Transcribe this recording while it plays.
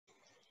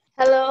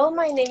Hello,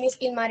 my name is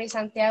Ilmari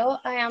Santiago.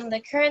 I am the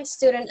current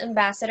student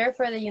ambassador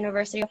for the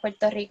University of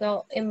Puerto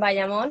Rico in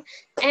Bayamón.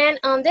 And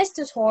on this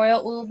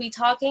tutorial, we'll be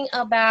talking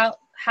about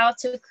how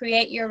to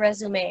create your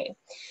resume.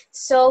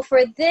 So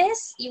for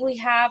this, we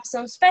have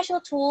some special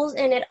tools,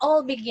 and it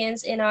all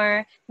begins in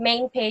our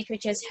main page,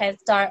 which is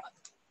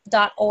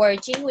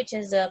headstart.org, which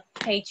is the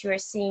page you're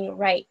seeing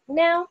right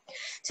now.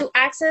 To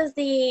access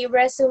the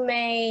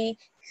resume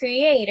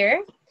creator,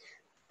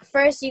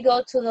 first, you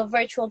go to the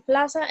virtual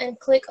plaza and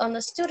click on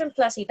the Student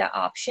Placita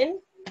option,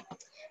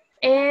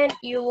 and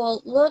you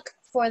will look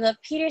for the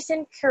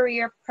Peterson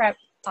Career Prep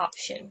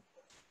option.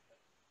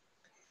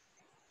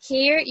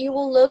 Here, you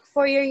will look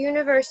for your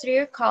university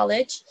or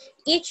college.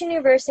 Each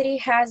university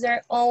has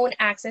their own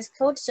access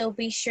code, so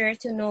be sure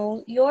to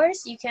know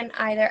yours. You can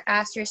either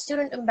ask your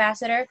student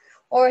ambassador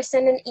or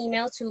send an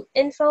email to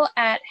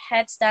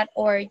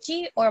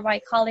info@heads.org or by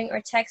calling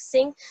or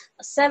texting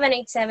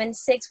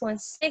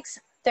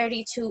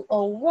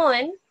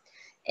 787-616-3201.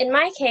 In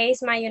my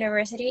case, my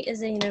university is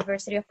the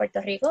University of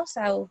Puerto Rico,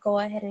 so I will go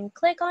ahead and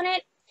click on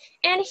it.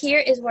 And here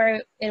is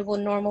where it will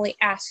normally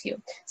ask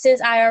you.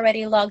 Since I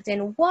already logged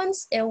in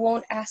once, it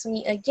won't ask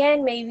me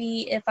again.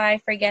 Maybe if I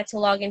forget to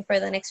log in for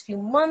the next few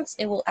months,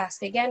 it will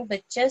ask again.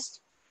 But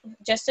just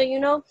so you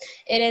know,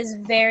 it is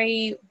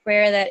very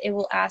rare that it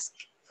will ask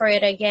for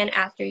it again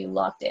after you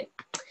logged in.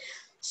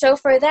 So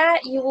for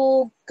that, you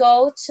will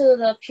go to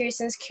the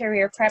Pearson's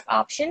Career Prep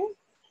option,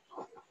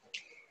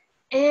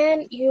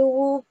 and you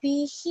will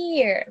be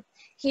here.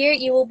 Here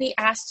you will be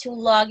asked to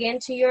log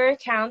into your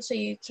account so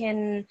you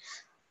can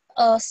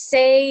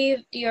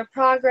save your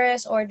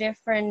progress or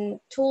different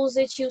tools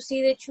that you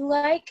see that you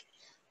like.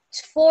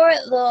 For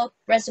the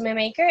resume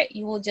maker,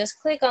 you will just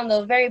click on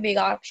the very big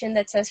option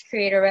that says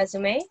create a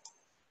resume.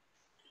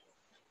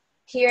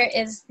 Here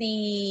is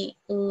the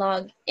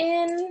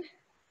login.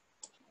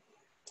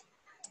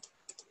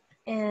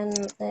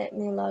 And let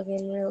me log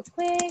in real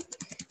quick.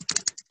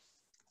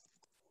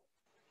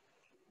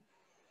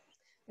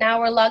 Now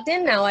we're logged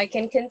in, now I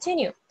can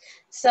continue.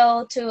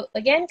 So to,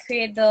 again,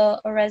 create the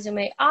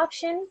resume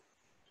option,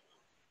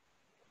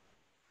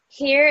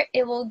 here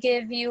it will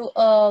give you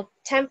a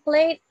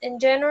template in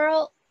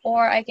general,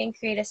 or I can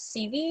create a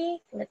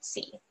CV. Let's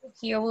see.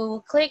 Here we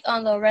will click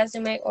on the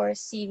resume or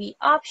CV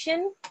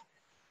option.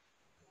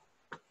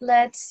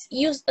 Let's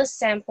use a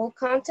sample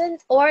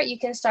content, or you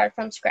can start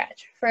from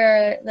scratch.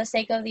 For the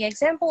sake of the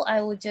example,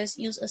 I will just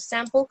use a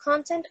sample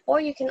content,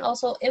 or you can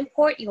also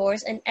import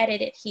yours and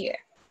edit it here.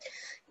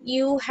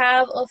 You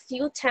have a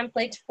few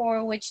templates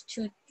from which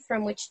to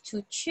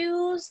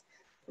choose.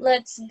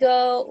 Let's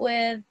go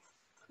with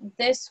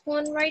this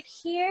one right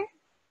here.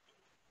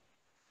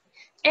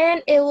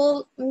 And it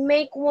will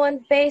make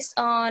one based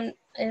on,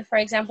 for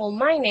example,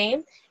 my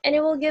name, and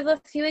it will give a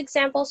few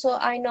examples so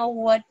I know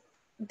what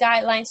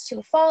guidelines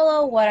to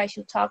follow, what I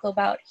should talk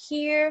about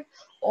here,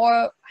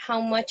 or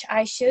how much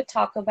I should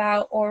talk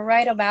about or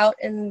write about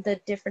in the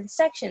different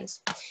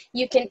sections.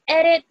 You can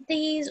edit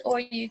these,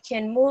 or you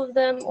can move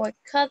them or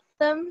cut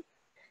them.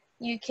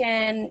 You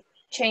can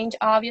change,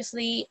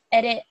 obviously,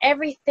 edit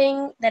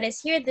everything that is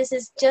here. This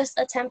is just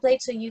a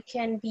template, so you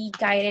can be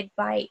guided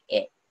by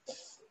it.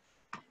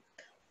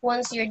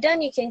 Once you're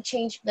done, you can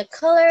change the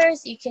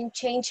colors, you can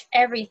change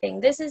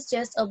everything. This is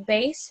just a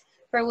base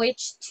for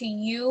which to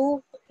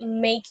you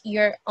make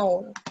your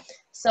own.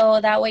 So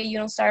that way you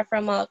don't start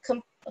from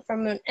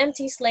an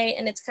empty slate,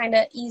 and it's kind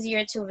of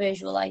easier to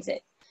visualize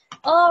it.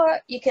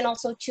 Or you can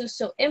also choose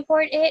to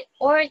import it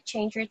or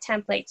change your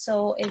template.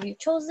 So if you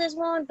chose this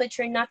one but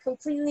you're not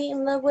completely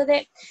in love with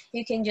it,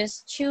 you can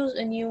just choose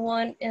a new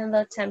one in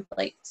the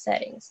template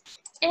settings,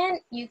 and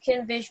you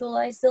can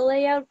visualize the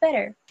layout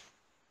better.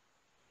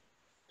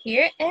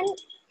 Here, and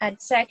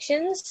add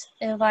sections.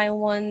 If I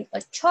want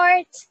a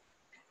chart,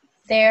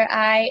 there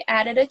I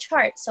added a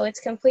chart. So it's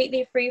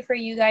completely free for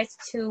you guys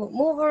to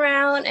move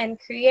around and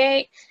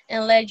create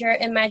and let your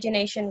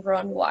imagination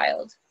run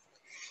wild.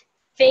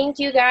 Thank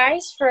you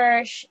guys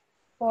for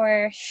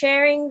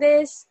sharing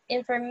this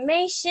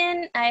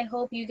information. I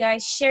hope you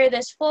guys share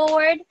this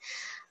forward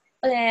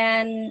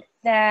and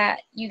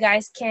that you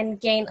guys can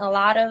gain a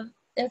lot of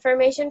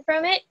information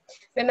from it.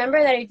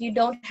 Remember that if you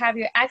don't have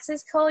your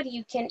access code,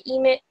 you can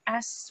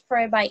ask for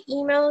it by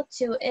email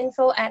to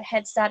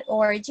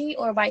info@heads.org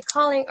or by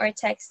calling or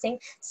texting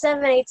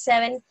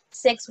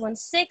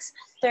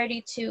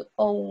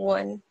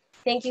 787-616-3201.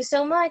 Thank you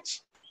so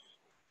much.